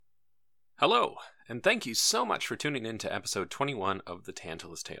Hello, and thank you so much for tuning in to episode 21 of The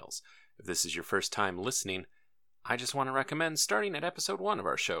Tantalus Tales. If this is your first time listening, I just want to recommend starting at episode 1 of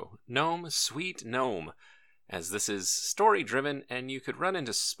our show, Gnome, Sweet Gnome, as this is story-driven and you could run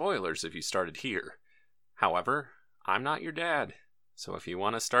into spoilers if you started here. However, I'm not your dad, so if you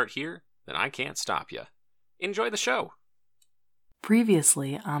want to start here, then I can't stop you. Enjoy the show!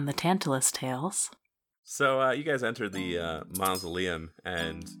 Previously on The Tantalus Tales. So you guys entered the mausoleum,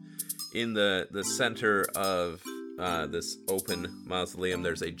 and in the center of this open mausoleum,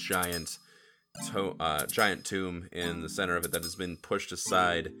 there's a giant tomb in the center of it that has been pushed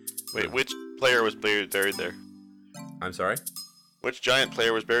aside. Wait, which player was buried there? I'm sorry? Which giant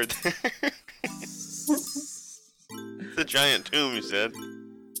player was buried there? The giant tomb, you said.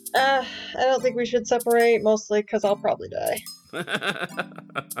 I don't think we should separate, mostly because I'll probably die.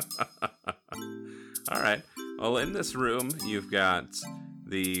 All right. Well, in this room, you've got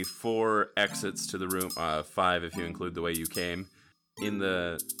the 4 exits to the room, 5 if you include the way you came. In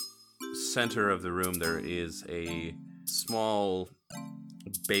the center of the room, there is a small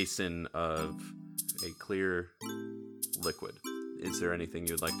basin of a clear liquid. Is there anything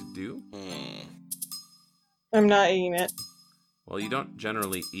you'd like to do? I'm not eating it. Well, you don't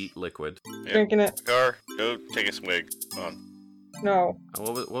generally eat liquid. Yeah. Drinking it. Gar, go take a swig. Come on. No.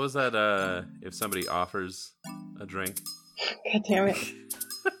 What was that, if somebody offers a drink? God damn it.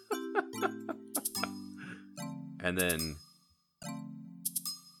 And then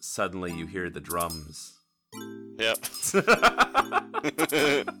suddenly you hear the drums. Yep.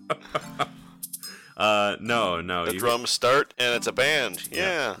 No. The drums start, and it's a band.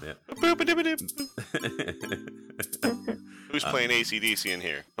 Yeah. Who's playing AC/DC in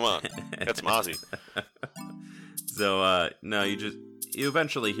here? Come on. Got some Ozzy. So, no, you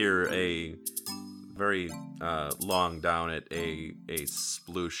eventually hear a very long down at a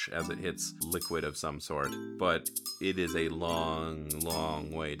sploosh as it hits liquid of some sort, but it is a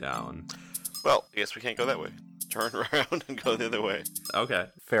long way down. Well, I guess we can't go that way. Turn around and go the other way. Okay.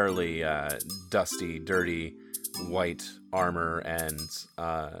 Fairly dusty, dirty, white armor and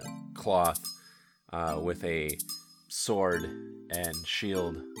cloth with a sword and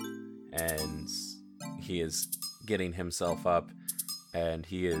shield, and he is getting himself up, and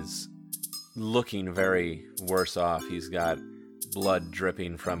he is looking very worse off. He's got blood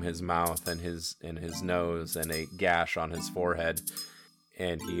dripping from his mouth and his nose, and a gash on his forehead,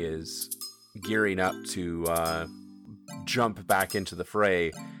 and he is gearing up to jump back into the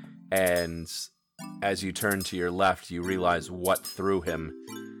fray. And as you turn to your left, you realize what threw him,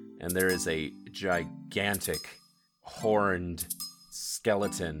 and there is a gigantic horned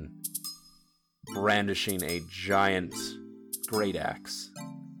skeleton brandishing a giant great axe.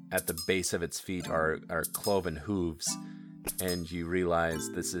 At the base of its feet are cloven hooves, and you realize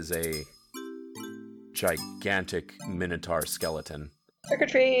this is a gigantic minotaur skeleton. Trick or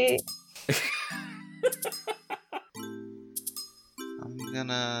treat. I'm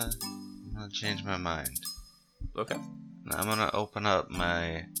gonna change my mind. Okay. I'm gonna open up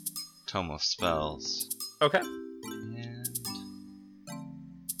my Tome of Spells. Okay. And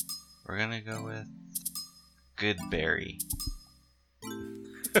we're gonna go with Goodberry.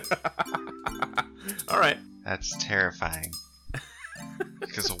 All right. That's terrifying.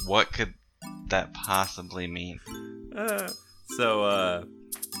 Because what could that possibly mean? So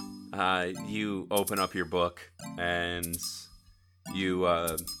you open up your book and you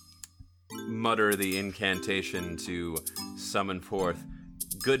mutter the incantation to summon forth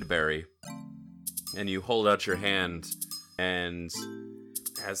Goodberry, and you hold out your hand, and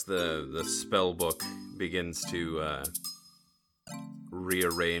as the spell book begins to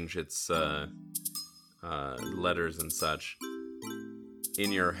rearrange its letters and such,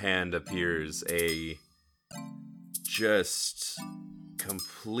 in your hand appears a just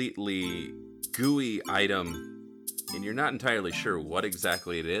completely gooey item, and you're not entirely sure what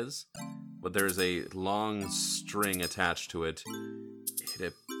exactly it is, but there's a long string attached to it.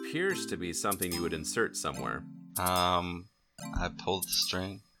 It appears to be something you would insert somewhere. I pulled the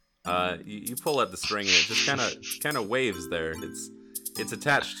string. You pull at the string, and it just kind of waves there. It's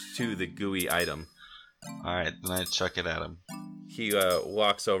attached to the gooey item. Alright, then I chuck it at him. He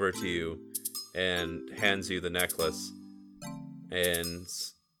walks over to you and hands you the necklace and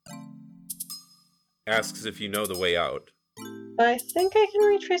asks if you know the way out. I think I can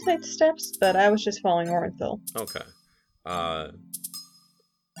retrace my steps, but I was just following Orenthal. Okay.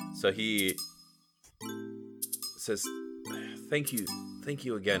 So he says, Thank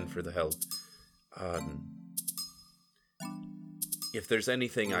you again for the help. If there's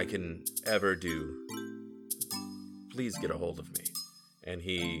anything I can ever do, please get a hold of me. And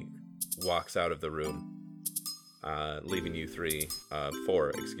he walks out of the room, leaving you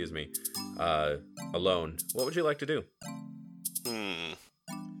four, alone. What would you like to do? I'm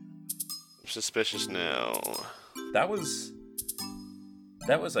suspicious now. That was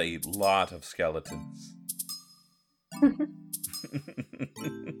a lot of skeletons.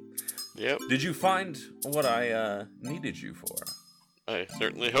 Yep, Did you find what I needed you for? I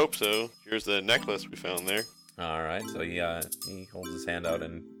certainly hope so. Here's the necklace we found there. All right, so he holds his hand out,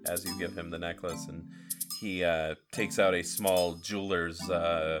 and as you give him the necklace, and he takes out a small jeweler's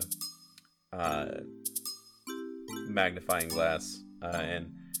magnifying glass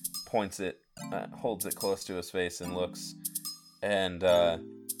and points it, holds it close to his face, and looks. And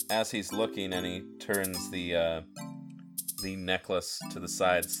as he's looking, and he turns the necklace to the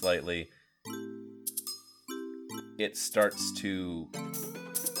side slightly, it starts to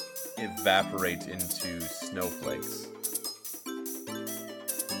evaporate into snowflakes.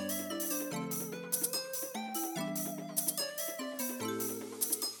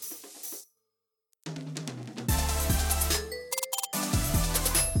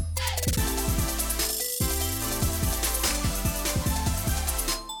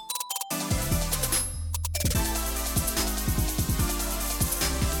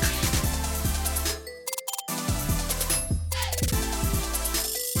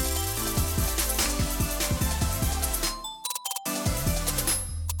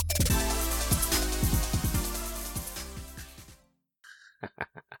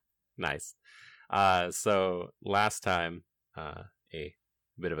 Nice. So last time, a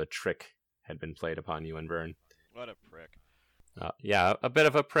bit of a trick had been played upon you and Vern. What a prick. Yeah, a bit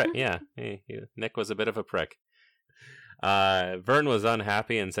of a prick. Yeah, Nick was a bit of a prick. Vern was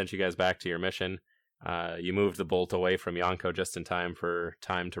unhappy and sent you guys back to your mission. You moved the bolt away from Yonko just in time for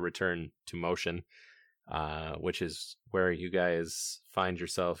time to return to motion, which is where you guys find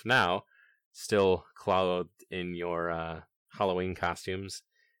yourself now, still clothed in your Halloween costumes.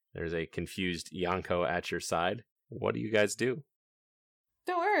 There's a confused Yonko at your side. What do you guys do?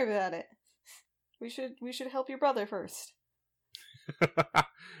 Don't worry about it. We should help your brother first.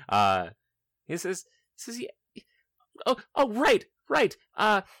 He says, right.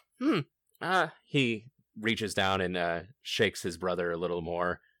 He reaches down and shakes his brother a little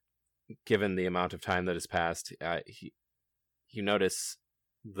more. Given the amount of time that has passed, you notice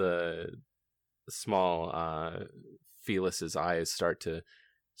the small Felis's eyes start to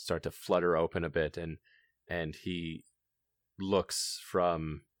flutter open a bit, and he looks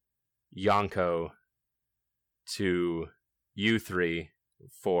from Yonko to you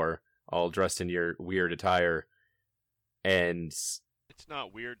four, all dressed in your weird attire, and It's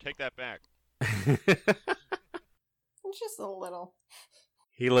not weird. Take that back. Just a little.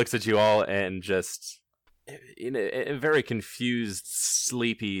 he looks at you all and just, in a very confused,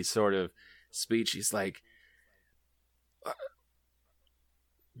 sleepy sort of speech, he's like,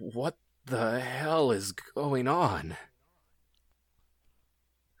 what the hell is going on?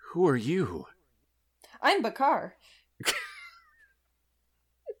 Who are you? I'm Bakar.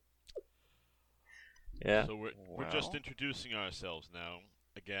 Yeah. So we're just introducing ourselves now.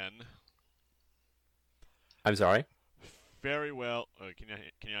 Again. I'm sorry? Very well. Can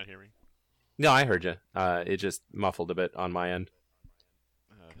you not hear me? No, I heard you. It just muffled a bit on my end.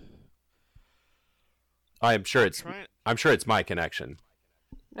 I'm sure it's my connection.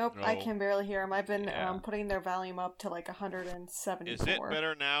 Nope, No. I can barely hear him. I've been Yeah. Putting their volume up to like 174. Is it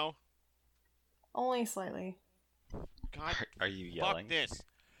better now? Only slightly. God, Are you yelling? fuck this.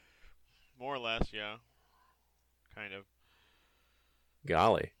 More or less, yeah. Kind of.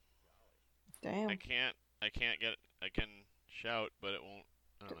 Golly. Damn. I can shout, but it won't.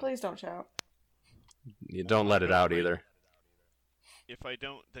 I don't know. Please don't shout. You don't let it out either. If I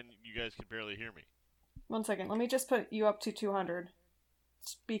don't, then you guys can barely hear me. 1 second. Let me just put you up to 200.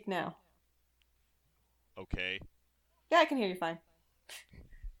 Speak now. Okay. Yeah, I can hear you fine.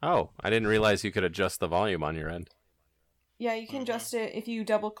 Oh, I didn't realize you could adjust the volume on your end. Yeah, you can adjust it if you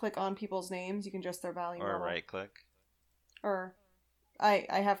double click on people's names. You can adjust their volume. Or level. right click. Or I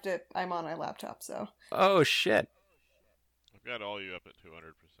have to. I'm on my laptop, so. Oh, shit. I've got all you up at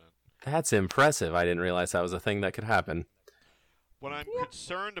 200%. That's impressive. I didn't realize that was a thing that could happen. What I'm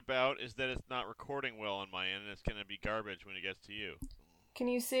concerned about is that it's not recording well on my end, and it's going to be garbage when it gets to you. Can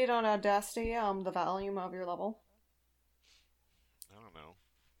you see it on Audacity? The volume of your level. I don't know.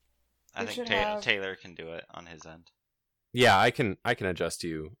 I You think should have- Taylor can do it on his end. Yeah, I can adjust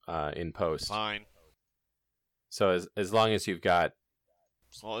you in post. Fine. So as long as you've got...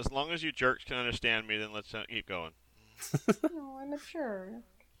 Well, as long as you jerks can understand me, then let's keep going. No, I'm a jerk.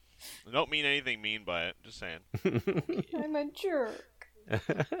 I don't mean anything mean by it. Just saying. I'm a jerk.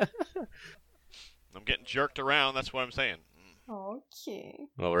 I'm getting jerked around. That's what I'm saying. Okay.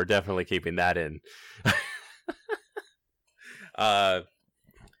 Well, we're definitely keeping that in.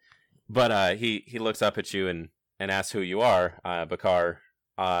 But he looks up at you and asks who you are. Bakar,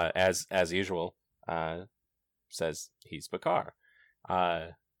 as usual, says he's Bakar.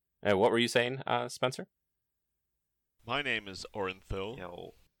 And what were you saying, Spencer? My name is Orenthil.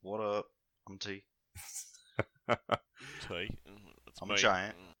 Yo, what up? I'm T. Tight. That's I'm my-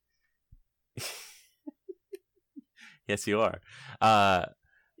 giant. Yes, you are.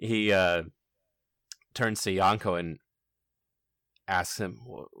 He turns to Yanko and asks him,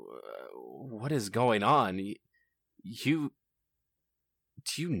 "What is going on? Do you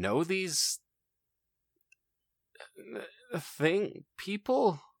know these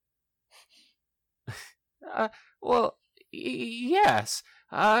people?" Well, yes.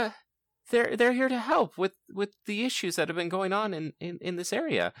 They're here to help with the issues that have been going on in this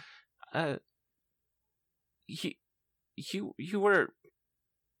area. You were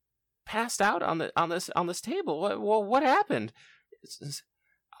passed out on this table. What happened?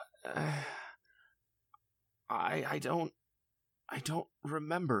 I don't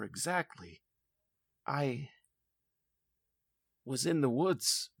remember exactly. I was in the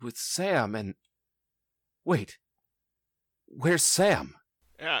woods with Sam and wait. Where's Sam?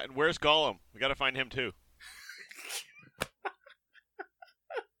 Yeah, and where's Gollum? We gotta find him too.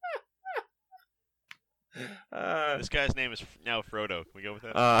 This guy's name is now Frodo. Can we go with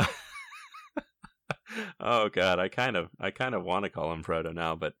that? Oh God, I kind of want to call him Frodo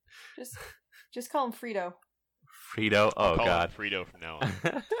now, but Just call him Frito. Frito. I'll Oh call God, him Frito from now on.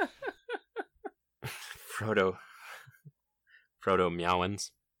 Frodo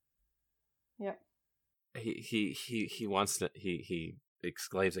Meowins. Yep. He wants to. He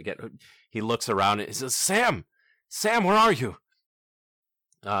exclaims again. He looks around and he says, "Sam, where are you?"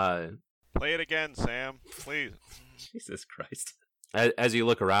 Play it again, Sam, please. Jesus Christ! As you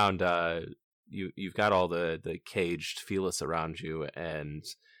look around, you've got all the caged Felis around you, and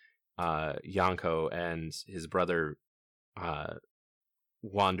Yanko and his brother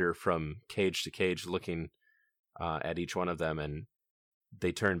wander from cage to cage, looking at each one of them, and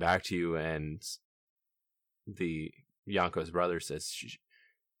they turn back to you, and the Yanko's brother says,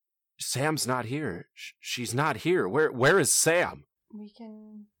 "Sam's not here. She's not here. Where is Sam?" We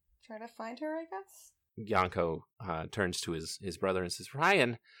can try to find her, I guess. Yanko turns to his brother and says,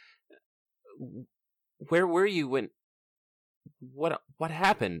 "Ryan, where were you when? What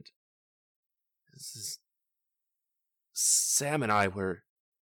happened?" Sam and I were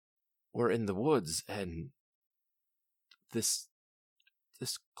in the woods, and this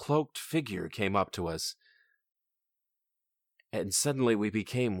cloaked figure came up to us, and suddenly we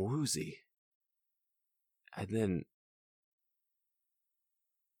became woozy, and then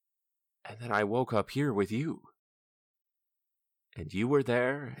I woke up here with you. And you were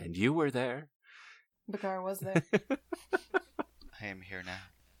there, and you were there. Bakar was there. I am here now.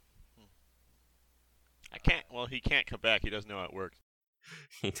 He can't come back. He doesn't know how it works.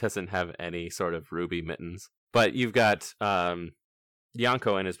 He doesn't have any sort of ruby mittens. But you've got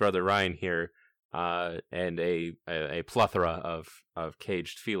Yanko and his brother Ryan here, and a plethora of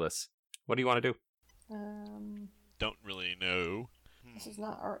caged Felis. What do you want to do? Don't really know. This is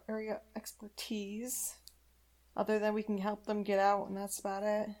not our area of expertise. Other than we can help them get out, and that's about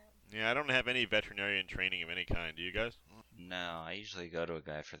it. Yeah, I don't have any veterinarian training of any kind. Do you guys? No, I usually go to a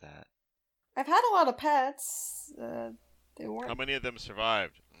guy for that. I've had a lot of pets. They How weren't many of them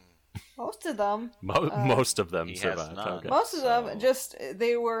survived? most of them. Most of them he has survived. none. Okay. Most of them, So- just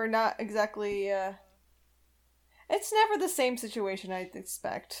they were not exactly. It's never the same situation I'd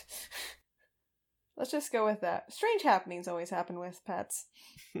expect. Let's just go with that. Strange happenings always happen with pets.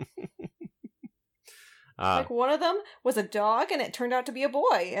 Like one of them was a dog, and it turned out to be a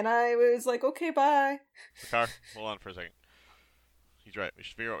boy, and I was like, "Okay, bye." Car, hold on for a second. He's right. We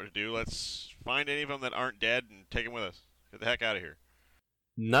should figure out what to do. Let's find any of them that aren't dead and take them with us. Get the heck out of here.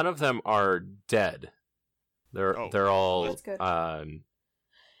 None of them are dead. They're all That's good.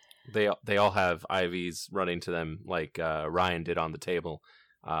 they all have IVs running to them like Ryan did on the table.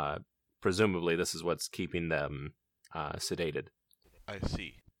 Presumably this is what's keeping them sedated. I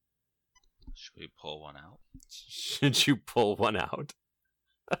see. Should we pull one out? Should you pull one out?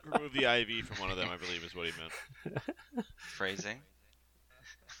 Remove the IV from one of them, I believe is what he meant. Phrasing?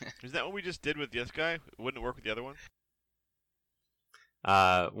 Is that what we just did with this guy? It wouldn't work with the other one?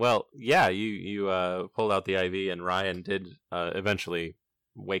 Well, yeah, you pulled out the IV, and Ryan did eventually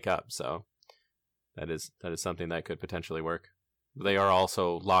wake up. So that is something that could potentially work. They are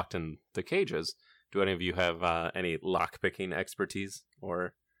also locked in the cages, Do any of you have any lockpicking expertise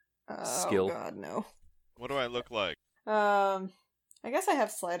or skill? Oh god, no. What do I look like? I guess I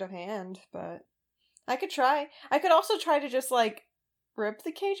have sleight of hand, but I could try. I could also try to just like rip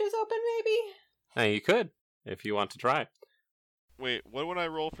the cages open, maybe. Hey, you could if you want to try. Wait, what would I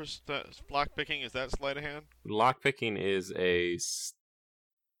roll for block picking? Is that sleight of hand? Lockpicking is a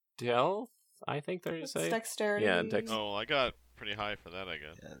stealth, I think they're It's say. dexterity. Yeah, dex- Oh, I got pretty high for that, I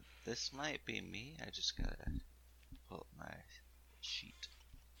guess. Yeah, this might be me. I just gotta pull up my sheet.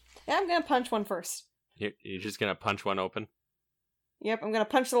 Yeah, I'm gonna punch one first. You're just gonna punch one open. Yep, I'm gonna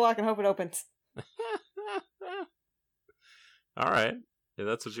punch the lock and hope it opens. All right, if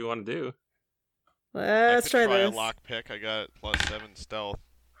that's what you want to do. Let's I could try this. a lock pick. I got +7 stealth.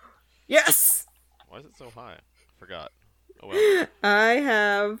 Yes! Why is it so high? Forgot. Oh well. I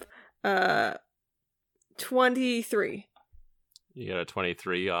have 23. You got a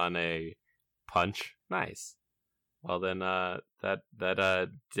 23 on a punch. Nice. Well then,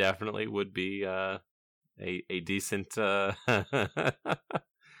 that definitely would be a decent. Yeah,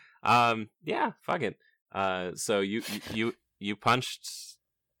 fuck it. So you punched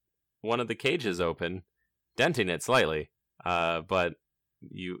one of the cages open, denting it slightly. But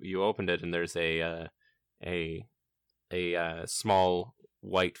you opened it and there's a small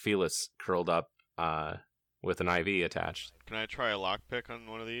white felis curled up with an IV attached. Can I try a lock pick on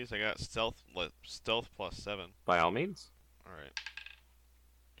one of these? I got stealth +7. By all means. All right.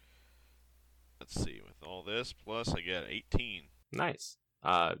 Let's see. With all this plus, I get 18. Nice.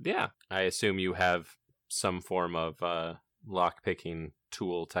 Yeah. I assume you have some form of lock picking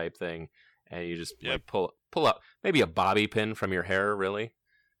tool type thing, and you just like pull up maybe a bobby pin from your hair, really.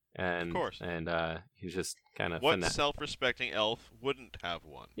 And Of course. And you just kind of What self-respecting elf wouldn't have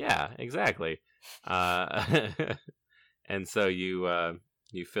one? Yeah, exactly. And so you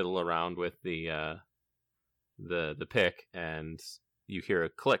fiddle around with the pick, and you hear a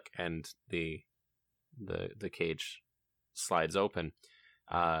click, and the cage slides open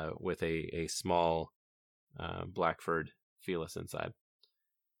with a small Blackford felis inside.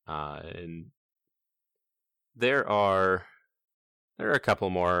 And there are a couple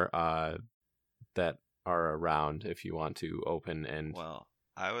more that are around if you want to open and. Well,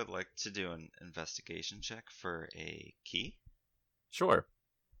 I would like to do an investigation check for a key. Sure.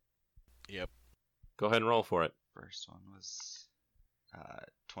 Yep. Go ahead and roll for it. First one was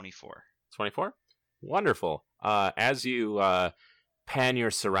 24. 24? Wonderful. As you pan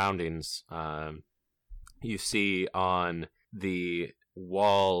your surroundings, you see on the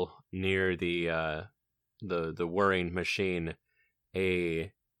wall near the whirring machine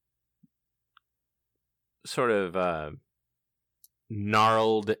a sort of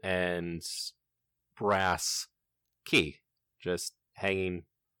gnarled and brass key just hanging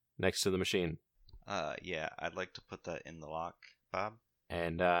next to the machine. Yeah, I'd like to put that in the lock, Bob.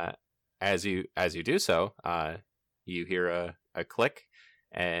 And as you do so, you hear a click,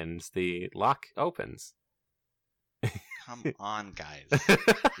 and the lock opens. Come on, guys.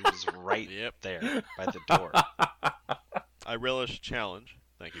 He was right there by the door. I relish a challenge.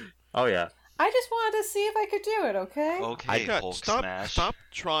 Thank you. Oh yeah. I just wanted to see if I could do it, okay? Okay, Hulk smash. Stop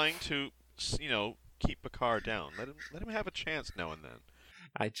trying to, keep Picard down. Let him have a chance now and then.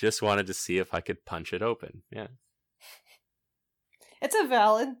 I just wanted to see if I could punch it open. Yeah. It's a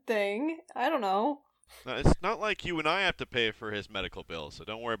valid thing. I don't know. No, it's not like you and I have to pay for his medical bill, so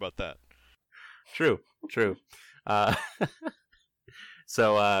don't worry about that. True.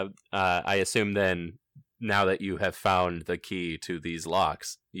 So I assume then, now that you have found the key to these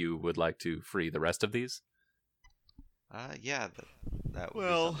locks, you would like to free the rest of these? Yeah, that would be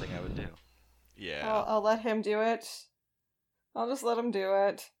something I would do. Yeah. I'll let him do it. I'll just let him do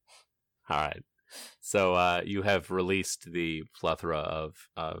it. All right. So you have released the plethora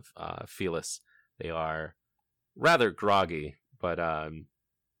of felis. They are rather groggy, but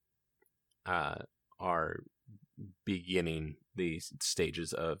are beginning the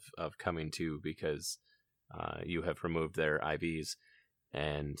stages of coming to, because you have removed their IVs,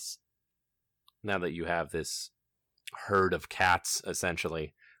 and now that you have this herd of cats,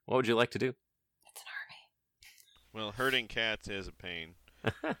 essentially, what would you like to do? It's an army. Well, herding cats is a pain.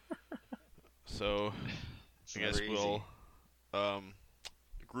 So It's I guess never we'll easy.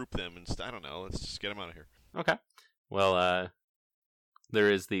 group them and I don't know. Let's just get them out of here. Okay. Well, there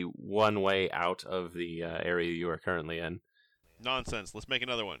is the one way out of the area you are currently in. Nonsense. Let's make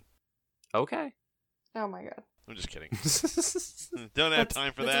another one. Okay. Oh my god. I'm just kidding. Don't have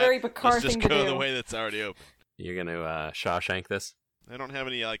time for that's that. a very Picard Let's just thing to go do. the way that's already open. You're going to Shawshank this? I don't have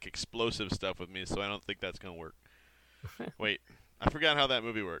any explosive stuff with me, so I don't think that's gonna work. Wait, I forgot how that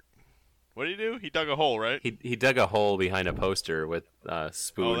movie worked. What did he do? He dug a hole, right? He dug a hole behind a poster with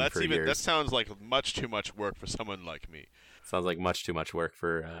spoon that's for years. That sounds like much too much work for someone like me. Sounds like much too much work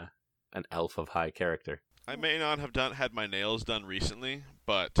for an elf of high character. I may not have had my nails done recently,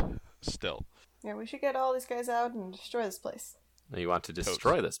 but still. Yeah, we should get all these guys out and destroy this place. You want to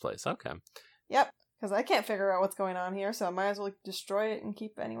destroy this place? Okay. Yep, because I can't figure out what's going on here, so I might as well destroy it and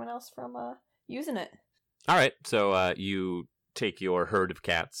keep anyone else from using it. All right. So you take your herd of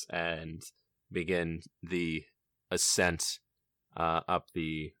cats and begin the ascent up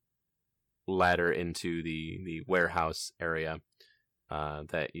the ladder into the warehouse area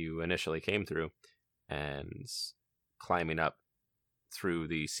that you initially came through, and climbing up through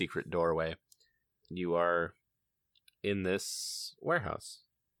the secret doorway. You are in this warehouse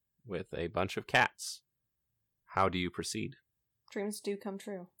with a bunch of cats. How do you proceed? Dreams do come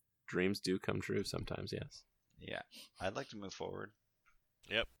true. Dreams do come true sometimes, yes. Yeah, I'd like to move forward.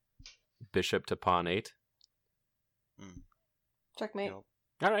 Yep. Bishop to pawn 8. Checkmate. Nope.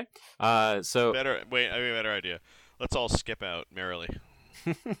 All right. So I have a better idea. Let's all skip out merrily.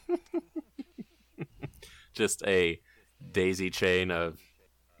 just a daisy chain of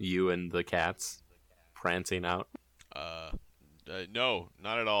you and the cats prancing out. No,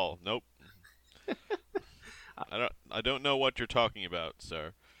 not at all. Nope. I don't know what you're talking about,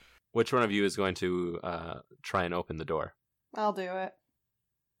 sir. Which one of you is going to try and open the door? I'll do it.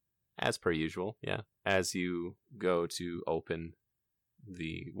 As per usual, yeah. As you go to open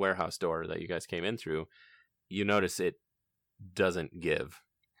the warehouse door that you guys came in through, you notice it doesn't give.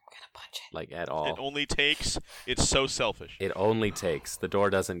 I'm gonna punch it. Like, at all. It only takes. It's so selfish. It only takes. The door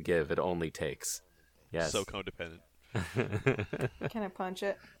doesn't give. It only takes. Yes. So codependent. Can I punch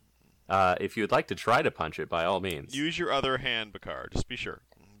it? If you would like to try to punch it, by all means. Use your other hand, Picard. Just be sure.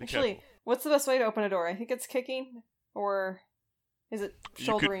 Be Actually, careful. what's the best way to open a door? I think it's kicking, or is it You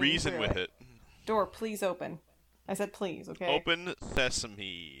shouldering? could reason through with it. Door, please open. I said please, okay? Open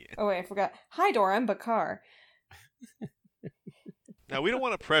sesame. Oh wait, I forgot. Hi, door. I'm Bakar. Now, we don't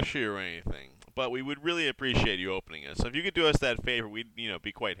want to pressure you or anything, but we would really appreciate you opening it. So if you could do us that favor, we'd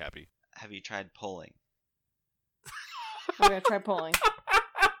be quite happy. Have you tried pulling? I'm gonna try pulling.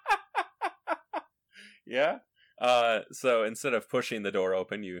 Yeah. So instead of pushing the door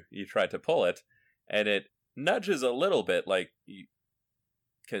open, you try to pull it, and it nudges a little bit, like,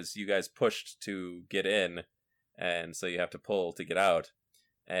 because you guys pushed to get in, and so you have to pull to get out.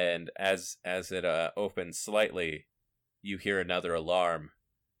 And as it opens slightly, you hear another alarm,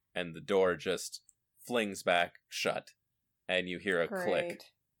 and the door just flings back shut, and you hear a click. Great.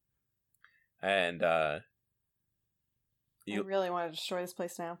 And I really want to destroy this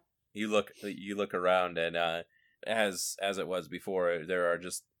place now. You look around, and as it was before, there are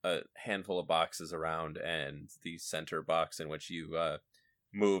just a handful of boxes around, and the center box in which you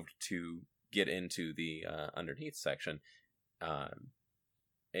moved to get into the underneath section,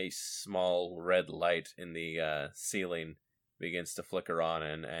 a small red light in the ceiling begins to flicker on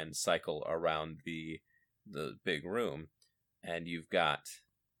and cycle around the big room, and you've got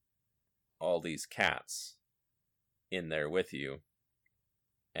all these cats in there with you,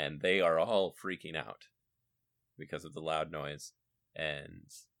 and they are all freaking out because of the loud noise, and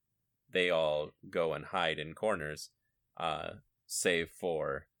they all go and hide in corners, save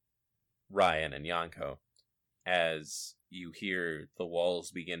for Ryan and Yanko, as you hear the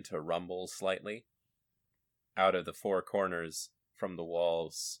walls begin to rumble slightly. Out of the four corners from the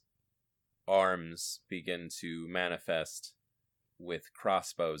walls, arms begin to manifest with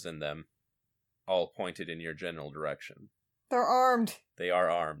crossbows in them, all pointed in your general direction. They're armed. They are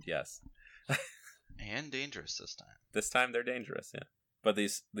armed, yes. And dangerous this time. This time they're dangerous, yeah. But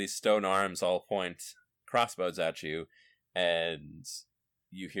these stone arms all point crossbows at you, and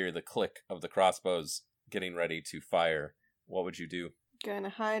you hear the click of the crossbows getting ready to fire. What would you do? Gonna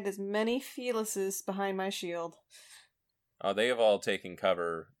hide as many Felices behind my shield. They have all taken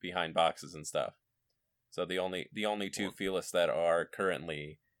cover behind boxes and stuff. So the only two Felis that are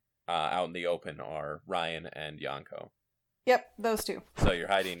currently out in the open are Ryan and Yanko. Yep, those two. So you're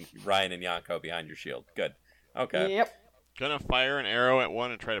hiding Ryan and Yanko behind your shield. Good. Okay. Yep. Gonna fire an arrow at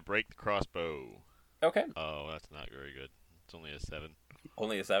one and try to break the crossbow. Okay. Oh, that's not very good. It's only a 7.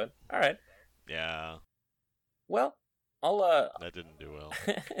 Only a 7? All right. Yeah. Well, I'll That didn't do well.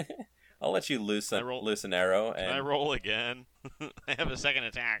 I'll let you loose an arrow. And Can I roll again? I have a second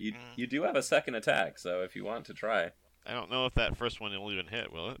attack. You do have a second attack, so if you want to try. I don't know if that first one will even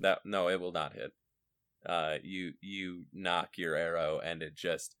hit, will it? No, it will not hit. You knock your arrow, and it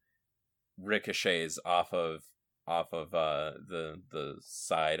just ricochets off of the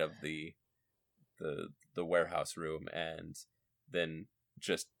side of the warehouse room, and then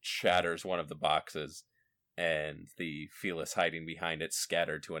just shatters one of the boxes, and the Felis hiding behind it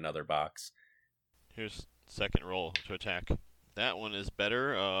scattered to another box. Here's second roll to attack. That one is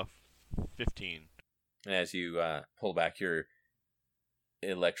better. 15. And as you pull back your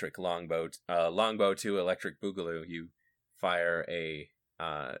electric longbow to electric boogaloo, you fire a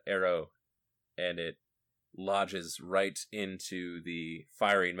arrow, and it lodges right into the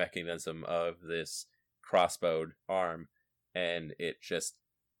firing mechanism of this crossbowed arm, and it just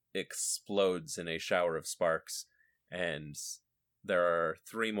explodes in a shower of sparks, and there are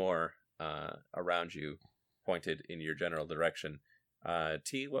 3 more around you pointed in your general direction.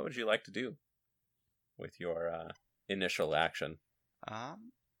 T, what would you like to do with your initial action? I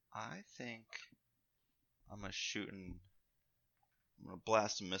think I'm gonna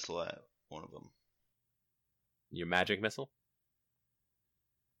blast a missile at one of them. Your magic missile?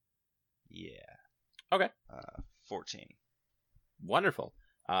 Yeah. Okay. 14. Wonderful.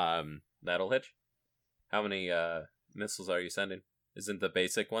 That'll hit. How many missiles are you sending? Isn't the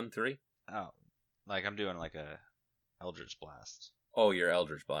basic one 3? Oh, like I'm doing like a Eldritch Blast. Oh, you're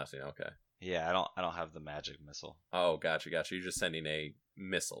Eldritch blasting. Okay. Yeah, I don't have the magic missile. Oh, gotcha. You're just sending a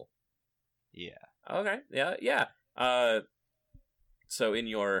missile. Yeah. Okay. Yeah. So in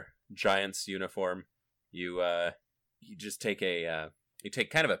your giant's uniform, you just take you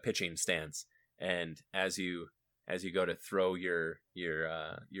take kind of a pitching stance, and as you go to throw your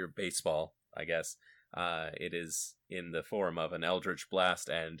baseball, I guess, it is in the form of an Eldritch Blast,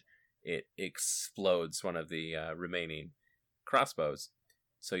 and it explodes one of the remaining crossbows.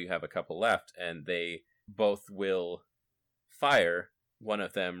 So you have a couple left, and they both will fire, one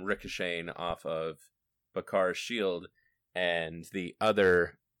of them ricocheting off of Bakar's shield, and the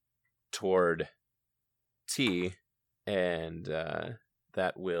other toward T, and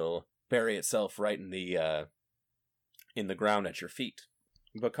that will bury itself right in the ground at your feet.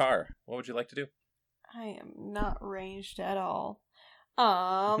 Bakar, what would you like to do? I am not ranged at all.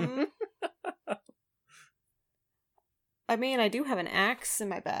 I mean, I do have an axe in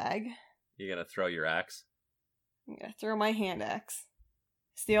my bag. You're gonna throw your axe? I'm gonna throw my hand axe.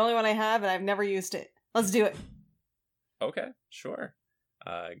 It's the only one I have, and I've never used it. Let's do it. Okay, sure.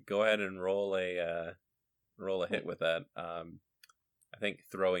 Go ahead and roll a hit with that. I think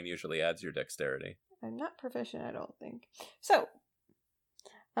throwing usually adds your dexterity. I'm not proficient, I don't think. So,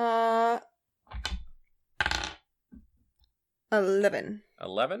 11.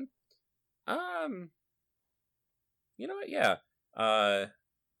 11? You know what? Yeah.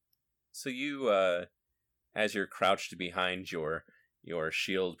 So you, as you're crouched behind your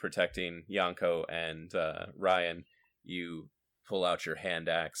shield protecting Yanko and Ryan, you pull out your hand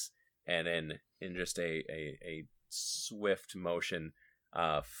axe, and in just a swift motion,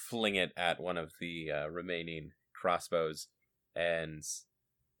 fling it at one of the remaining crossbows, and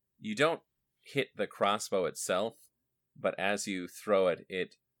you don't hit the crossbow itself, but as you throw it,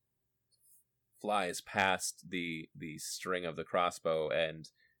 it flies past the string of the crossbow and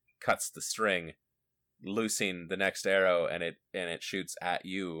cuts the string, loosing the next arrow, and it shoots at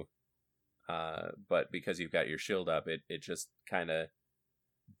you. But because you've got your shield up, it just kind of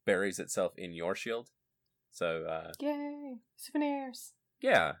buries itself in your shield. So yay, souvenirs.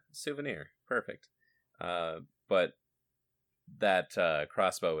 Yeah, souvenir, perfect. But that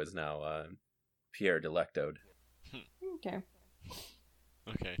crossbow is now Pierre Delectoed. Okay.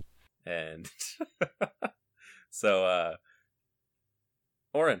 Okay. And so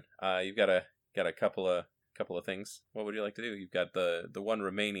Oren, you've got a couple of things. What would you like to do? You've got the one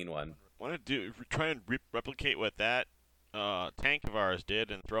remaining one. I want to try and replicate what that tank of ours did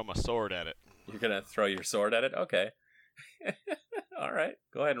and throw my sword at it. You're gonna throw your sword at it? Okay. All right.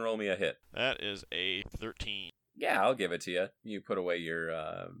 Go ahead and roll me a hit. That is a 13. Yeah, I'll give it to you. You put away your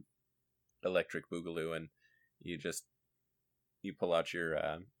electric boogaloo, and you pull out your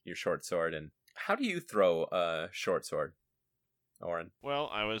short sword. And how do you throw a short sword, Oren? Well,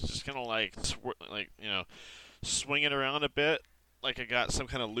 I was just gonna swing it around a bit, like I got some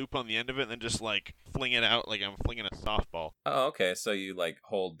kind of loop on the end of it, and then just like fling it out like I'm flinging a softball. Oh, okay. So you like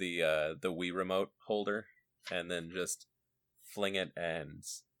hold the Wii remote holder, and then just fling it, and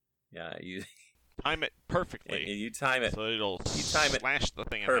yeah, you time it perfectly. You time it. So it'll time it slash the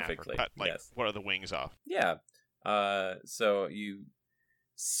thing perfectly. In half or cut, Yes. What are the wings off? Yeah. So you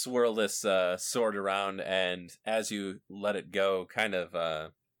swirl this sword around, and as you let it go, kind of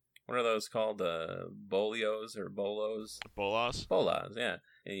what are those called? Bolios or bolos? Bolas? Bolas, yeah.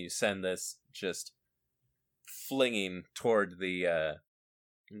 And you send this just flinging toward the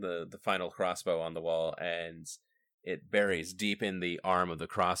final crossbow on the wall, and it buries deep in the arm of the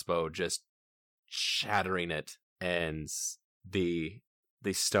crossbow, just shattering it, and the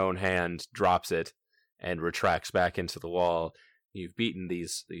The stone hand drops it and retracts back into the wall. You've beaten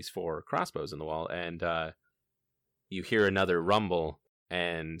these 4 crossbows in the wall, and you hear another rumble,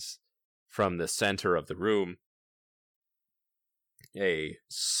 and from the center of the room, a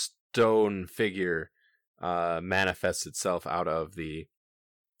stone figure manifests itself out of the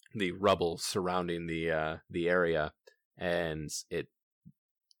rubble surrounding the area, and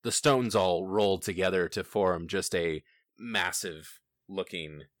the stones all roll together to form just a massive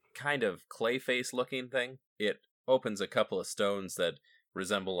looking, kind of Clayface looking thing. It opens a couple of stones that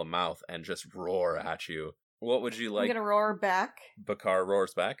resemble a mouth and just roar at you. What would you like? I'm gonna roar back. Bakar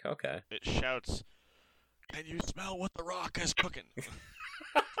roars back? Okay. It shouts, "Can you smell what the rock is cooking?"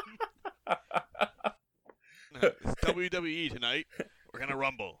 It's WWE tonight. We're gonna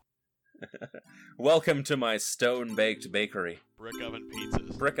rumble. Welcome to my stone-baked bakery. Brick oven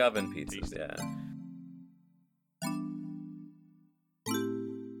pizzas. Brick oven pizzas, yeah.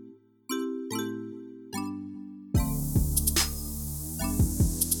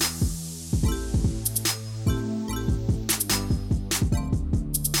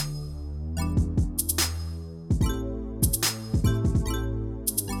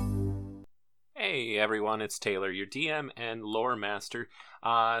 Hey everyone, it's Taylor, your DM and lore master.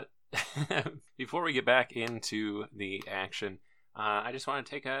 Before we get back into the action, I just want to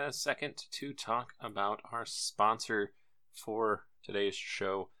take a second to talk about our sponsor for today's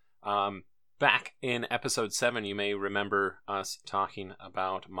show. Back in episode 7, you may remember us talking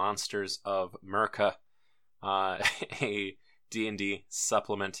about Monsters of Merca, a D&D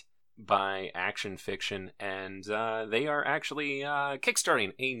supplement by Action Fiction, and they are actually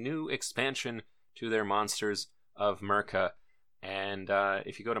kickstarting a new expansion to their Monsters of Merca. And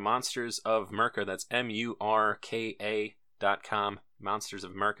if you go to Monsters of Merca, that's MURKA.com,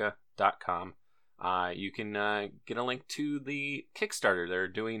 monstersofmerca.com, you can get a link to the Kickstarter. They're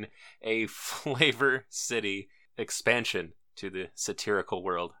doing a Flavor City expansion to the satirical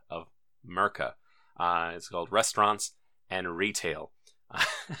world of Merca. It's called Restaurants and Retail.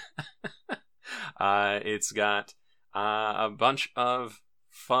 It's got a bunch of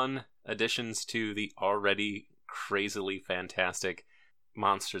fun additions to the already crazily fantastic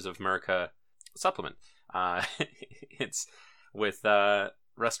Monsters of Merca supplement. It's with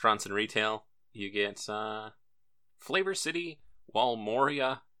Restaurants and Retail. You get Flavor City,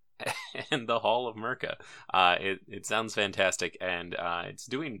 Walmoria, and the Hall of Merca. It sounds fantastic, and it's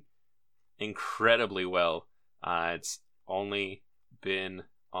doing incredibly well. It's only been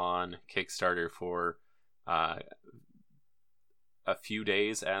on Kickstarter for a few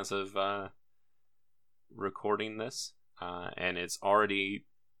days as of recording this, and it's already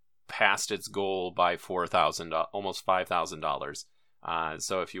passed its goal by $4,000, almost $5,000.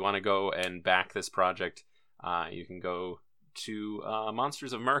 So if you want to go and back this project, you can go to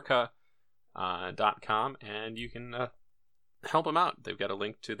monstersofmerca.com and you can help them out. They've got a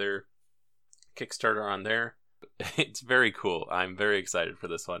link to their Kickstarter on there. It's very cool. I'm very excited for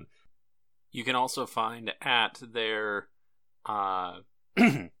this one. You can also find at their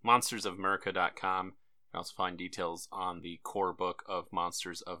monstersofmerca.com. You can also find details on the core book of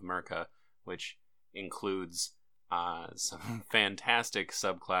Monsters of Merca, which includes some fantastic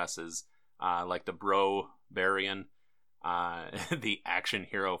subclasses like the Bro-Barian, the Action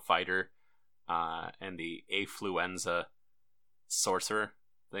Hero Fighter, and the Affluenza Sorcerer,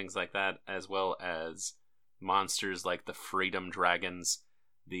 things like that, as well as monsters like the Freedom Dragons,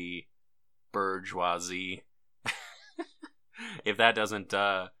 the Bourgeoisie. If that doesn't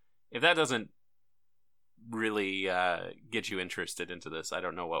really get you interested into this, I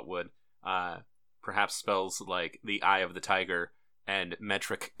don't know what would. Perhaps spells like the Eye of the Tiger and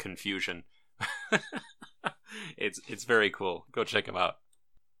Metric Confusion. It's very cool. Go check them out.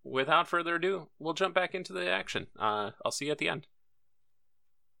 Without further ado, we'll jump back into the action. I'll see you at the end.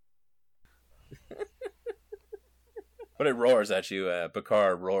 But it roars at you.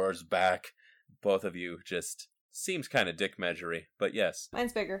 Bakar roars back. Both of you just seems kind of dick measury, but yes.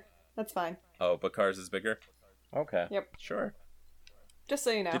 Mine's bigger. That's fine. Oh, Bakar's is bigger? Okay. Yep. Sure. Just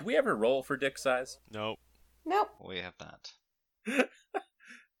so you know. Did we ever roll for dick size? Nope. Nope. We have not.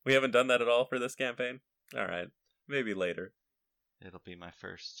 We haven't done that at all for this campaign? Alright. Maybe later. It'll be my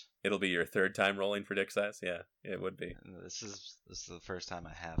first. It'll be your third time rolling for dick size? Yeah, it would be. This is the first time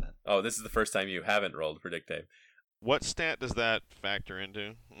I haven't. Oh, this is the first time you haven't rolled for dick tape. What stat does that factor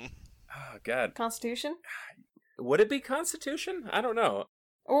into? Oh, God. Constitution? Would it be Constitution? I don't know.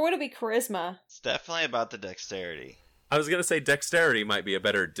 Or would it be Charisma? It's definitely about the dexterity. I was going to say Dexterity might be a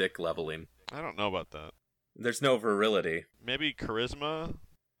better dick leveling. I don't know about that. There's no virility. Maybe Charisma?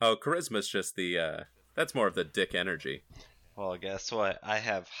 Oh, Charisma's just the, that's more of the dick energy. Well, guess what? I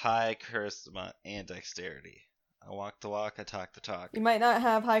have high charisma and dexterity. I walk the walk, I talk the talk. You might not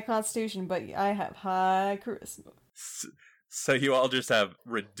have high constitution, but I have high charisma. So you all just have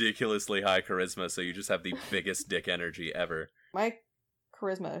ridiculously high charisma, so you just have the biggest dick energy ever. My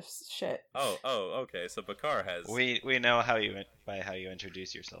charisma is shit. Oh, okay. So Bakar has. We know how you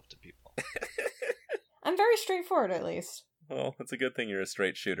introduce yourself to people. I'm very straightforward, at least. Well, it's a good thing you're a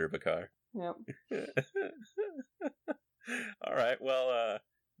straight shooter, Bakar. Yep. All right. Well,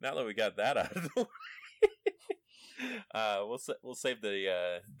 now that we got that out of the way, we'll save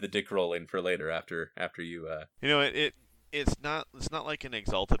the dick rolling for later after you. You know, it's not like an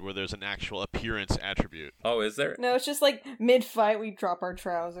Exalted where there's an actual appearance attribute. Oh, is there? No, it's just like mid-fight we drop our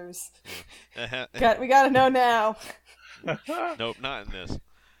trousers. Yeah. We gotta know now. Nope, not in this.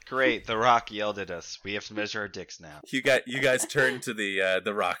 Great, the rock yelled at us. We have to measure our dicks now. You guys turn to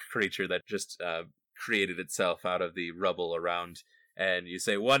the rock creature that just created itself out of the rubble around, and you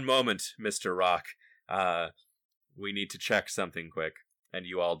say, "1 moment, Mr. Rock. We need to check something quick." And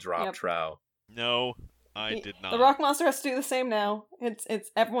you all drop trow. No, I did not. The rock monster has to do the same now.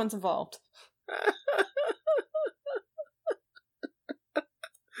 It's everyone's involved.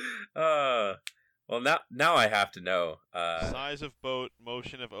 Well, now I have to know. Size of boat,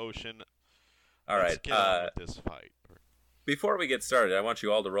 motion of ocean. All Let's right. get on with this fight. Before we get started, I want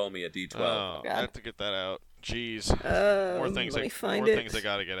you all to roll me a d12. Oh, I have to get that out. Jeez. More things I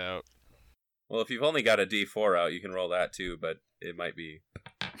gotta get out. Well, if you've only got a d4 out, you can roll that too, but it might be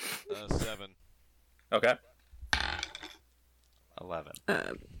 7. Okay. 11.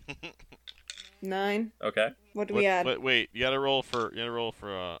 9. Okay. What do we add? Wait, you gotta roll for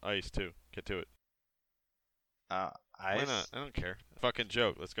ice too. Get to it. Ice? Why not? I don't care. Fucking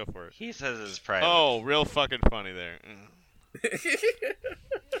joke. Let's go for it. He says it's private. Oh, real fucking funny there.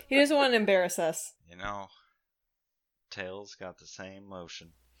 He doesn't want to embarrass us. You know, Tails got the same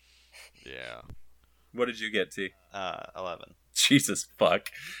motion. Yeah. What did you get, T? 11. Jesus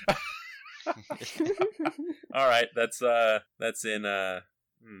fuck. All right, that's in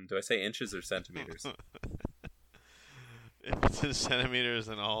do I say inches or centimeters? If it's in centimeters,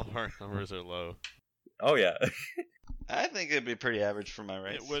 then all of our numbers are low. Oh yeah. I think it'd be pretty average for my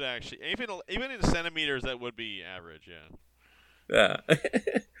race. It would actually, even in centimeters, that would be average. Yeah. Yeah.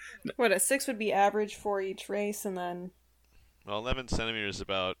 What, a 6 would be average for each race, and then... Well, 11 centimeters is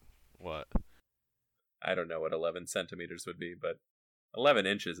about what? I don't know what 11 centimeters would be, but 11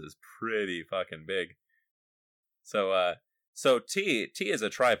 inches is pretty fucking big. So T is a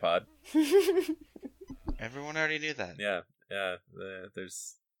tripod. Everyone already knew that. Yeah.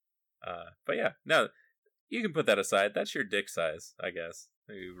 There's, but yeah, no, you can put that aside. That's your dick size, I guess.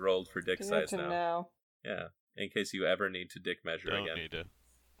 You rolled for dick size now. Yeah, in case you ever need to dick measure Don't again. need to.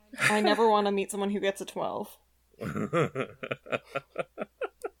 I never want to meet someone who gets a 12.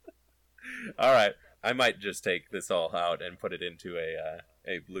 All right, I might just take this all out and put it into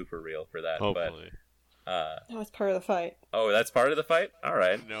a blooper reel for that. Hopefully. But, That was part of the fight. oh, that's part of the fight? All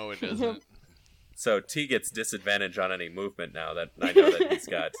right. No, it doesn't. So T gets disadvantage on any movement now that I know that he's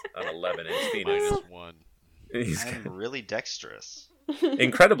got an 11-inch penis. -1. He's I'm really dexterous.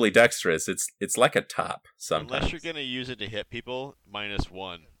 incredibly dexterous. It's like a top sometimes. Unless you're gonna use it to hit people,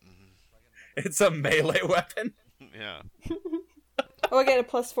 -1. It's a melee weapon. Yeah. Oh, I get a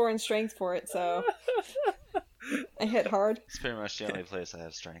 +4 in strength for it, so... I hit hard. It's pretty much the only place I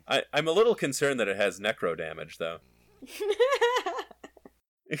have strength. I'm a little concerned that it has necro damage, though.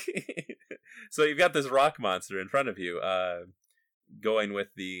 So you've got this rock monster in front of you, going with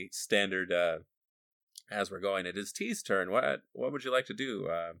the standard, as we're going. It is T's turn. What would you like to do,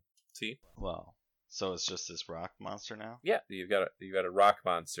 T? Well, so it's just this rock monster now? Yeah, you've got a rock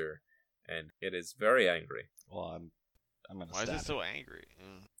monster, and it is very angry. Well, I'm gonna Why is stab it so angry?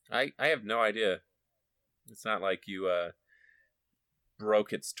 I have no idea. It's not like you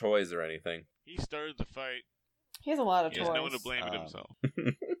broke its toys or anything. He started the fight. He has a lot of He toys. has no one to blame but himself.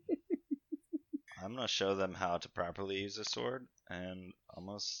 I'm gonna show them how to properly use a sword, and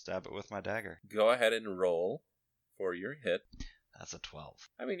almost stab it with my dagger. Go ahead and roll for your hit. That's a 12.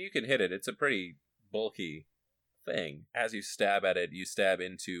 I mean, you can hit it. It's a pretty bulky thing. As you stab at it, you stab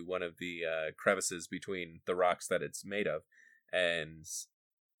into one of the crevices between the rocks that it's made of. And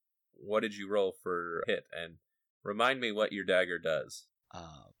what did you roll for hit? And remind me what your dagger does.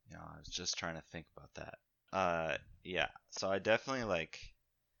 I was just trying to think about that. Yeah. So I definitely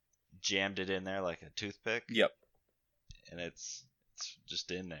jammed it in there like a toothpick. Yep. And it's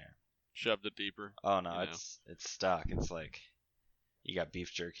just in there. Shoved it deeper. Oh no, You know. it's stuck. It's like you got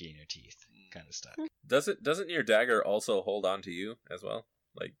beef jerky in your teeth, kind of stuck. Doesn't your dagger also hold on to you as well?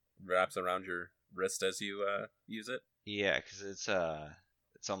 Like wraps around your wrist as you use it? Yeah, because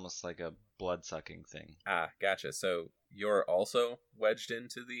it's almost like a blood sucking thing. Ah, gotcha. So you're also wedged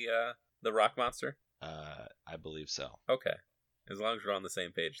into the rock monster? I believe so. Okay. As long as we're on the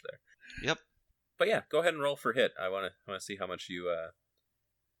same page there. Yep. But yeah, go ahead and roll for hit. I want to see how much you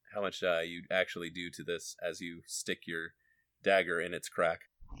you actually do to this as you stick your dagger in its crack.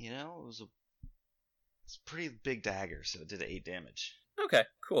 You know, it's a pretty big dagger, so it did 8 damage. Okay,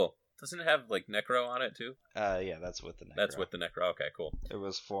 cool. Doesn't it have like necro on it too? Yeah, that's with the necro. That's with the necro. Okay, cool. It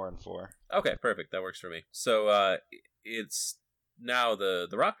was 4 and 4. Okay, perfect. That works for me. So it's now the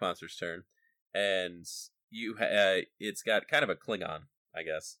rock monster's turn, and you it's got kind of a Klingon, I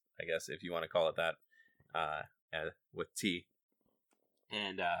guess if you want to call it that, with T,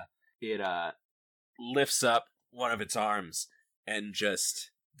 and it lifts up one of its arms and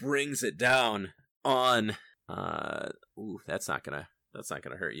just brings it down on. Ooh, that's not gonna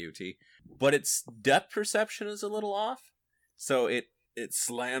hurt you, T. But its depth perception is a little off, so it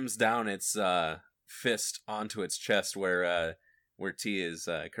slams down its fist onto its chest where T is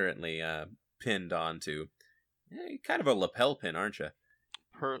currently pinned onto. You're kind of a lapel pin, aren't you?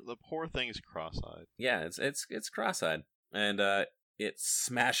 The poor thing is cross-eyed. Yeah, it's cross-eyed, and it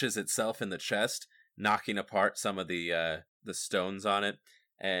smashes itself in the chest, knocking apart some of the stones on it,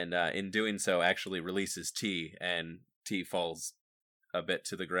 and in doing so, actually releases T, and T falls a bit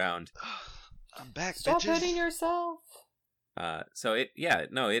to the ground. I'm back, Stop bitches. hitting yourself. So it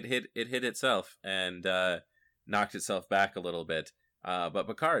hit itself and knocked itself back a little bit. But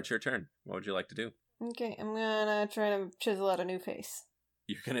Bakar, it's your turn. What would you like to do? Okay, I'm gonna try to chisel out a new face.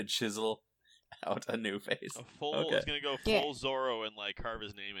 You're gonna chisel out a new face. A full. Okay. It's gonna go full Yeah. Zorro and like carve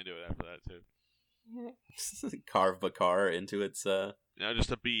his name into it after that too. Carve Bakar into its. No,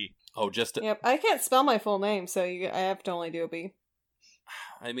 just a B. Oh, just. Yep, I can't spell my full name, so I have to only do a B.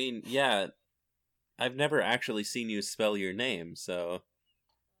 I mean, yeah. I've never actually seen you spell your name, so.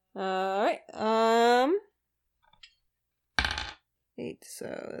 Alright, 8,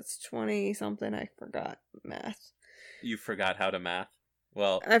 so that's 20 something. I forgot math. You forgot how to math?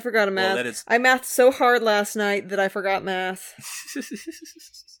 Well. I forgot a math. that is. I mathed so hard last night that I forgot math.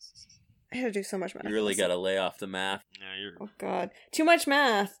 I had to do so much math. You really gotta lay off the math. Yeah, you're. Oh god. Too much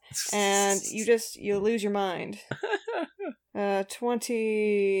math. And you lose your mind.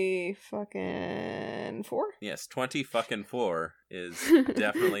 20 fucking 4? Yes, 20 fucking 4 is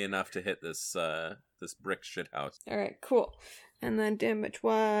definitely enough to hit this this brick shit house. Alright, cool. And then damage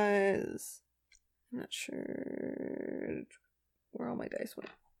was... I'm not sure where all my dice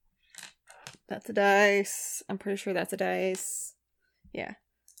went. That's a dice. I'm pretty sure that's a dice. Yeah.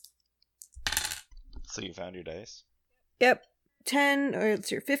 So you found your dice? Yep. 10, or let's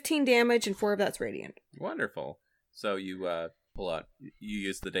see, 15 damage, and 4 of that's radiant. Wonderful. So you pull out. You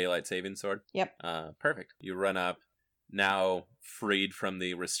use the daylight saving sword. Yep. Perfect. You run up, now freed from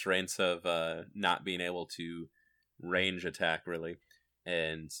the restraints of not being able to range attack really,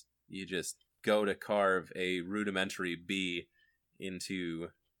 and you just go to carve a rudimentary B into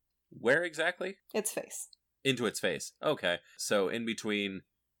where exactly? Its face. Into its face. Okay. So in between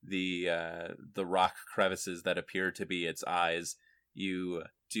the rock crevices that appear to be its eyes, you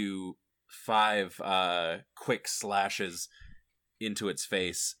do 5 quick slashes into its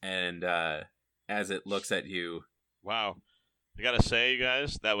face, and as it looks at you, Wow. I gotta say, you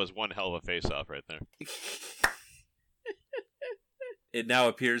guys, that was one hell of a face-off right there. it now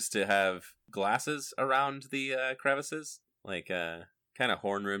appears to have glasses around the crevices, like kind of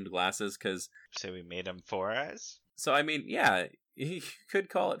horn-rimmed glasses, because... So we made him 4 eyes? So, I mean, yeah, you could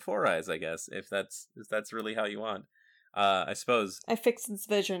call it 4 eyes, I guess, if that's really how you want. I suppose... I fixed its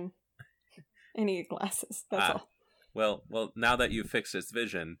vision. I need glasses, that's all. Well, now that you've fixed its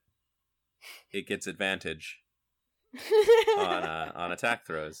vision, it gets advantage on attack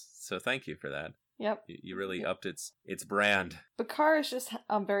throws. So thank you for that. Yep. You really upped its brand. Bakar is just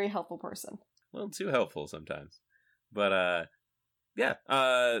a very helpful person. A little too helpful sometimes. But yeah,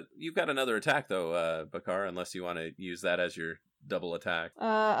 you've got another attack though, Bakar, unless you want to use that as your double attack.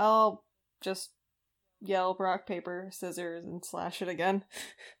 I'll just yell rock, paper, scissors, and slash it again.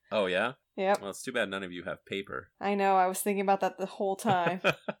 Oh yeah? Yep. Well, it's too bad none of you have paper. I know, I was thinking about that the whole time.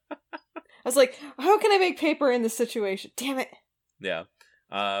 I was like, how can I make paper in this situation? Damn it. Yeah.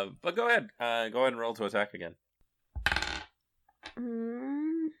 But go ahead. Go ahead and roll to attack again.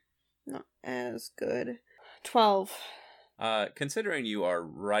 Not as good. 12. Considering you are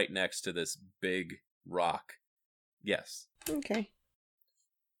right next to this big rock, yes. Okay.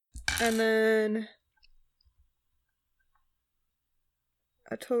 And then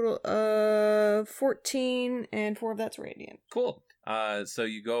a total of 14, and 4 of that's radiant. Cool. So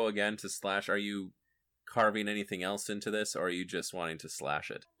you go again to slash. Are you carving anything else into this, or are you just wanting to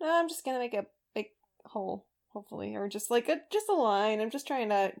slash it? No, I'm just gonna make a big hole, hopefully, or just like just a line. I'm just trying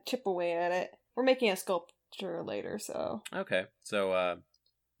to chip away at it. We're making a sculpture later, so Okay, so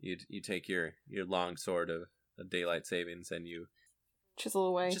you take your long sword of daylight savings and you chisel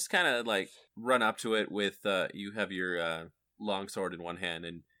away. just kind of like run up to it with you have your long sword in one hand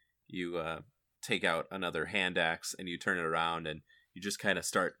and you take out another hand axe and you turn it around and you just kind of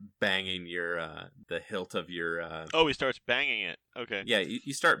start banging your the hilt of your Oh, he starts banging it. Okay. yeah,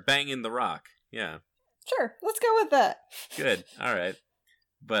 you start banging the rock. Yeah, Sure, let's go with that. good. All right,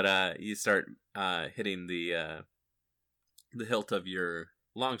 but you start hitting the hilt of your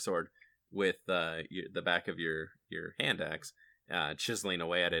longsword with the back of your hand axe, chiseling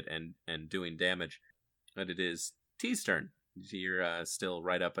away at it and doing damage. But it is T's turn. You're still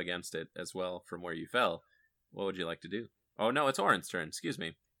right up against it as well from where you fell. What would you like to do? Oh no, it's Orin's turn. Excuse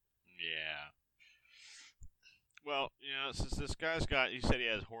me. Yeah. Well, since this guy's got, you said he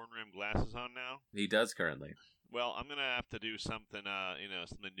has horn rimmed glasses on now. He does currently. Well, I'm gonna have to do something,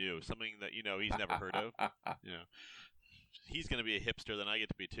 something new, something that he's never heard of. He's gonna be a hipster, then I get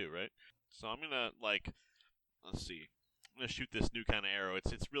to be too, right? So I'm gonna let's see, I'm gonna shoot this new kind of arrow.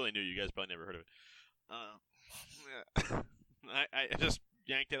 It's really new. You guys probably never heard of it. I just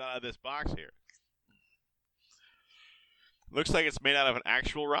yanked it out of this box here. Looks like it's made out of an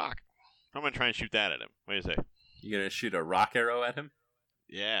actual rock. I'm gonna try and shoot that at him. What do you say? You gonna shoot a rock arrow at him?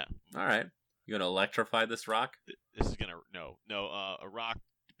 Yeah. All right. You gonna electrify this rock? This is gonna a rock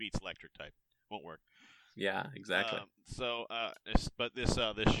beats electric type. Won't work. Yeah, exactly. This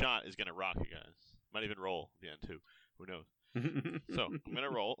shot is gonna rock you guys. Might even roll at the end too. Who knows? So I'm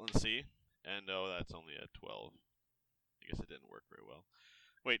gonna roll and see. And that's only a 12. I guess it didn't work very well.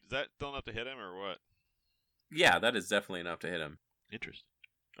 Wait, is that still enough to hit him or what? Yeah, that is definitely enough to hit him. Interesting.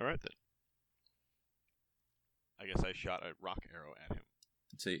 All right then. I guess I shot a rock arrow at him.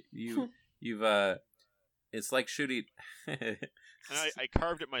 So you've it's like shooting. And I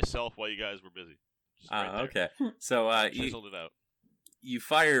carved it myself while you guys were busy. Just right there. Okay. So Chiseled it out. you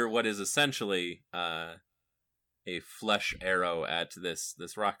fire what is essentially a flesh arrow at this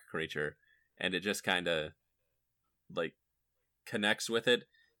rock creature, and it just kind of like connects with it,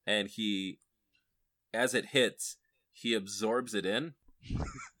 and as it hits, he absorbs it in.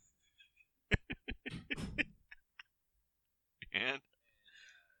 And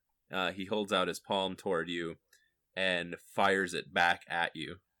he holds out his palm toward you and fires it back at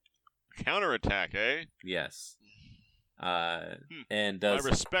you. counterattack, eh? Yes. And does My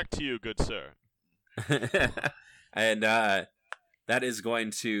respect to you, good sir. and that is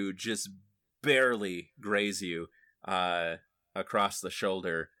going to just barely graze you across the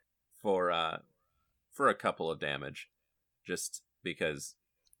shoulder for a couple of damage, just because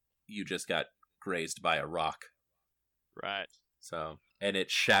you just got grazed by a rock. Right. So, and it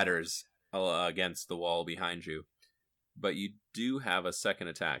shatters against the wall behind you. But you do have a second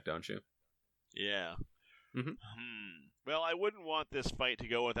attack, don't you? Yeah. Mhm. Well, I wouldn't want this fight to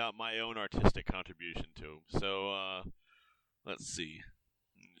go without my own artistic contribution to him. So, let's see.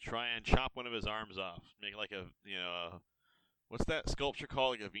 Try and chop one of his arms off. Make like what's that sculpture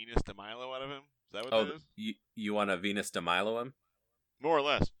called? Like a Venus de Milo out of him? Is that what that is? You want a Venus de Milo him? More or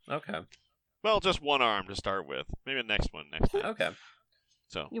less. Okay. Well, just one arm to start with. Maybe the next one next time. Okay.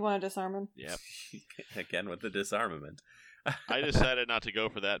 So, You want to disarm him? yep. Again with the disarmament. I decided not to go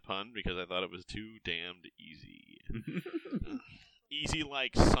for that pun because I thought it was too damned easy. Easy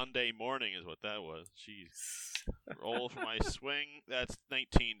like Sunday morning is what that was. Jeez. Roll for my swing. That's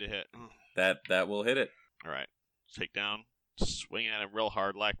 19 to hit. That will hit it. All right. Take down. Swing at him real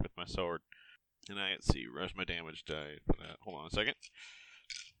hard like with my sword. And let's see. Where's my damage die for that? Hold on a second.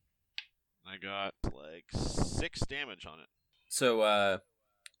 I got like 6 damage on it. So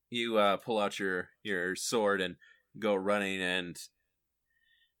you pull out your sword and go running, and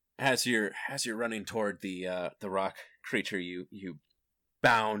as you're running toward the rock creature, you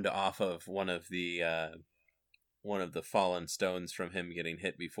bound off of one of the fallen stones from him getting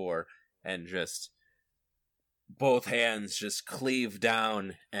hit before, and just both hands just cleave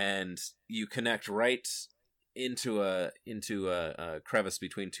down, and you connect right into a crevice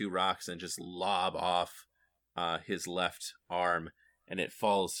between two rocks and just lob off his left arm, and it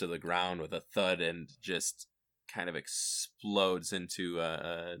falls to the ground with a thud and just kind of explodes into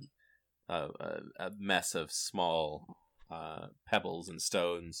a mess of small pebbles and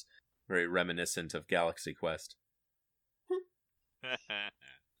stones, very reminiscent of Galaxy Quest.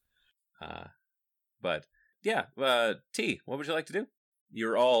 But yeah, T, what would you like to do?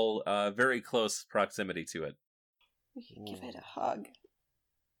 You're all very close proximity to it. We could give it a hug.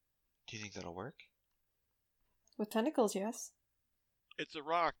 Do you think that'll work? With tentacles, yes. It's a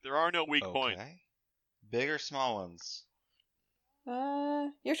rock. There are no weak points. Okay. Big or small ones?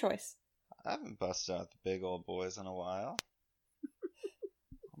 Your choice. I haven't busted out the big old boys in a while.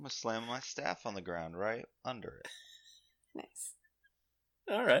 I'm gonna slam my staff on the ground right under it. Nice.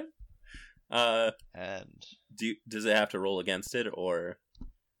 All right. And Does it have to roll against it, or?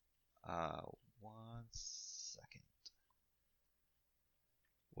 1 second.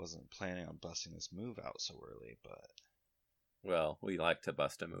 Wasn't planning on busting this move out so early, but Well, we like to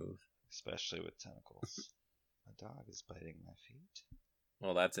bust a move. especially with tentacles. My dog is biting my feet.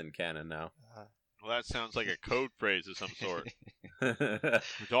 Well, that's in canon now. Well, that sounds like a code phrase of some sort. Oh, The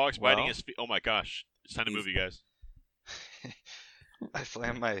dog's biting Well- his feet. Oh my gosh. It's time to move, you guys. I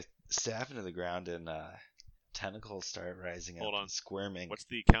slammed my staff into the ground and tentacles start rising Hold up on. and squirming. What's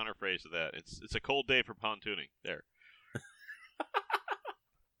the counter phrase of that? It's a cold day for pontooning. There.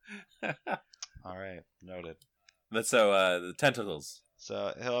 All right, noted. But so, the tentacles.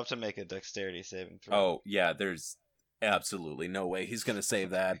 So he'll have to make a dexterity saving throw. Oh, yeah, there's absolutely no way he's going to save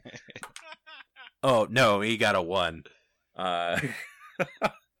that. Oh, no, he got a 1.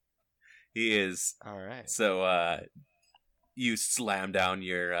 He is... All right. So, you slam down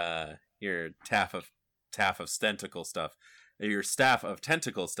your staff of tentacle stuff. Your staff of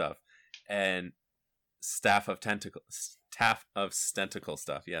tentacle stuff. And staff of tentacle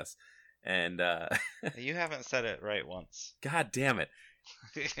stuff, yes. And, You haven't said it right once. God damn it.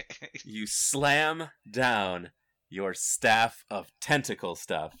 You slam down your staff of tentacle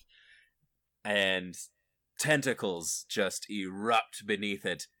stuff, and tentacles just erupt beneath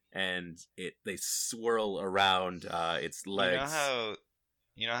it, and they swirl around its legs.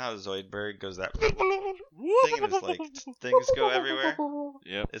 You know how Zoidberg goes that thing and it's like things go everywhere?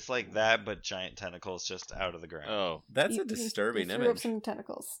 Yep. It's like that, but giant tentacles just out of the ground. Oh. That's You- a disturbing you threw up image. some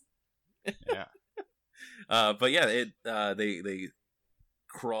tentacles. Yeah. But yeah, they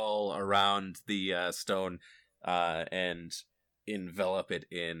crawl around the stone and envelop it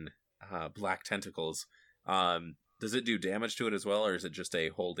in black tentacles. Does it do damage to it as well, or is it just a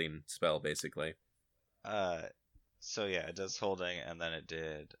holding spell, basically? So yeah, it does holding, and then it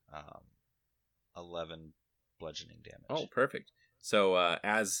did 11 bludgeoning damage. Oh, perfect. So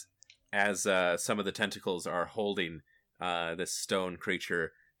as some of the tentacles are holding this stone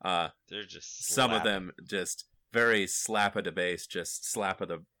creature, They're just some of slapping. them just very slap at the base, just slap at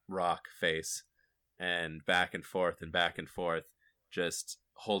the rock face, and back and forth, just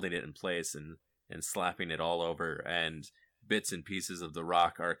holding it in place and slapping it all over, and bits and pieces of the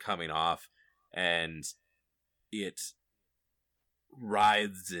rock are coming off, and it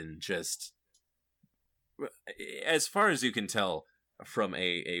writhes and just, as far as you can tell from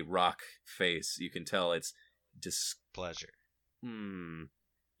a rock face, you can tell it's just Pleasure.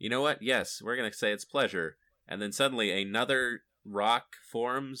 You know what? Yes, we're going to say it's pleasure. And then suddenly another rock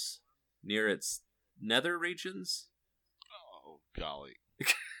forms near its nether regions. Oh, golly.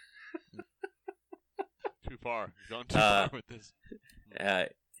 Too far. You've gone too far with this.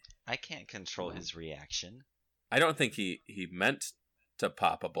 I can't control his reaction. I don't think he meant to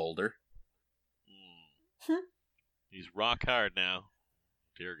pop a boulder. He's rock hard now.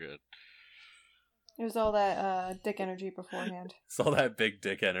 Dear good. It was all that dick energy beforehand. It's all that big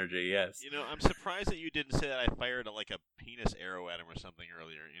dick energy, yes. You know, I'm surprised that you didn't say that I fired like a penis arrow at him or something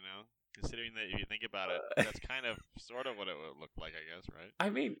earlier, you know? Considering that if you think about it, that's kind of sort of what it would look like, I guess, right? I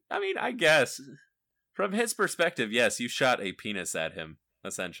mean, I guess from his perspective, yes, you shot a penis at him,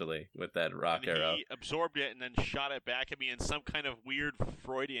 essentially, with that rock And arrow. he absorbed it and then shot it back at me in some kind of weird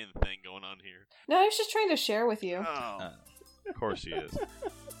Freudian thing going on here. No, I was just trying to share with you. Oh, of course he is.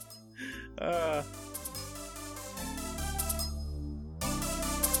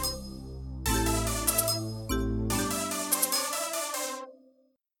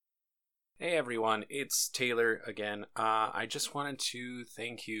 Hey everyone, it's Taylor again. I just wanted to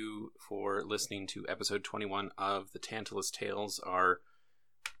thank you for listening to episode 21 of the Tantalus Tales, our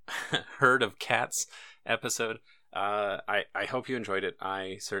Herd of Cats episode. I hope you enjoyed it.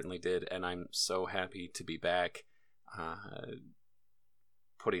 I certainly did, and I'm so happy to be back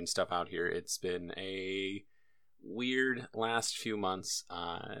putting stuff out here. It's been a weird last few months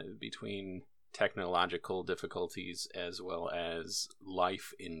between technological difficulties as well as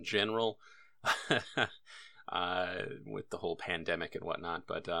life in general with the whole pandemic and whatnot,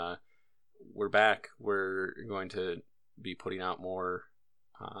 but we're back. We're going to be putting out more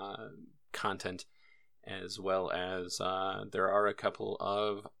content, as well as there are a couple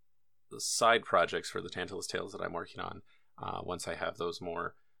of side projects for the Tantalus Tales that I'm working on. Once I have those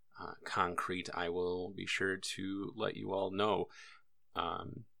more concrete, I will be sure to let you all know.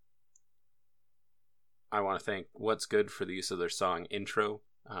 I want to thank What's Good for the use of their song Intro.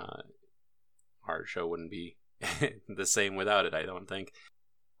 Our show wouldn't be the same without it, I don't think.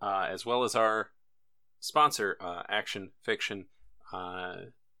 As well as our sponsor, Action Fiction,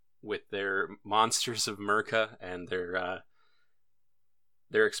 with their Monsters of Merca and their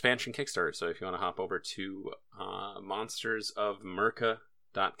expansion Kickstarter. So if you want to hop over to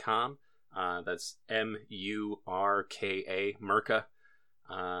monstersofmerca.com, that's MURKA, Merca,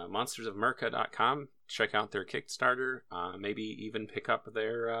 monstersofmerca.com. Check out their Kickstarter, maybe even pick up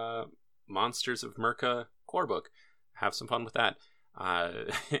their Monsters of Merca core book. Have some fun with that.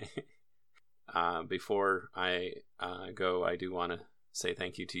 Before I go, I do want to say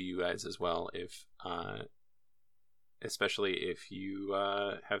thank you to you guys as well, especially if you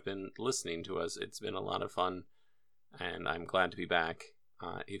have been listening to us. It's been a lot of fun, and I'm glad to be back.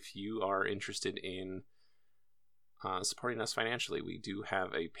 If you are interested in supporting us financially, we do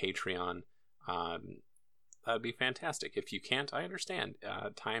have a Patreon. That would be fantastic. If you can't, I understand.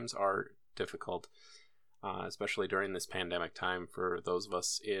 Times are difficult, especially during this pandemic time for those of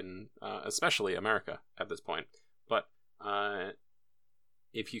us in, especially America at this point. But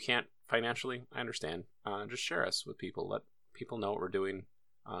if you can't financially, I understand. Just share us with people. Let people know what we're doing.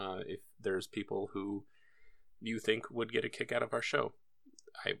 If there's people who you think would get a kick out of our show,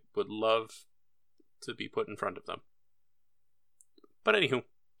 I would love to be put in front of them. But anywho,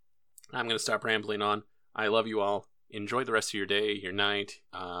 I'm going to stop rambling on. I love you all. Enjoy the rest of your day, your night,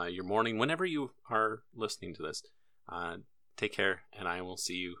 your morning, whenever you are listening to this. Take care, and I will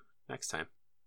see you next time.